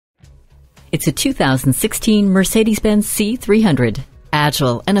It's a 2016 Mercedes-Benz C300.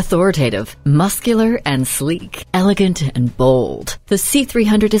 Agile and authoritative, muscular and sleek, elegant and bold. The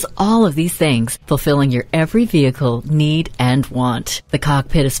C300 is all of these things, fulfilling your every vehicle need and want. The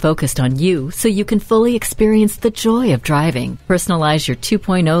cockpit is focused on you so you can fully experience the joy of driving. Personalize your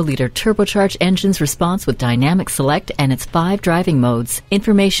 2.0-liter turbocharged engine's response with Dynamic Select and its 5 driving modes.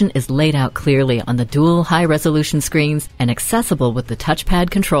 Information is laid out clearly on the dual high-resolution screens and accessible with the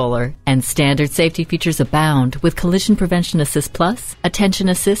touchpad controller. And standard safety features abound with Collision Prevention Assist Plus, Attention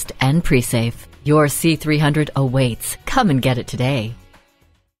Assist, and Pre-Safe. Your C300 awaits. Come and get it today.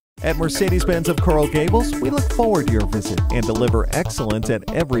 At Mercedes-Benz of Coral Gables, we look forward to your visit and deliver excellence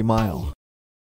at every mile.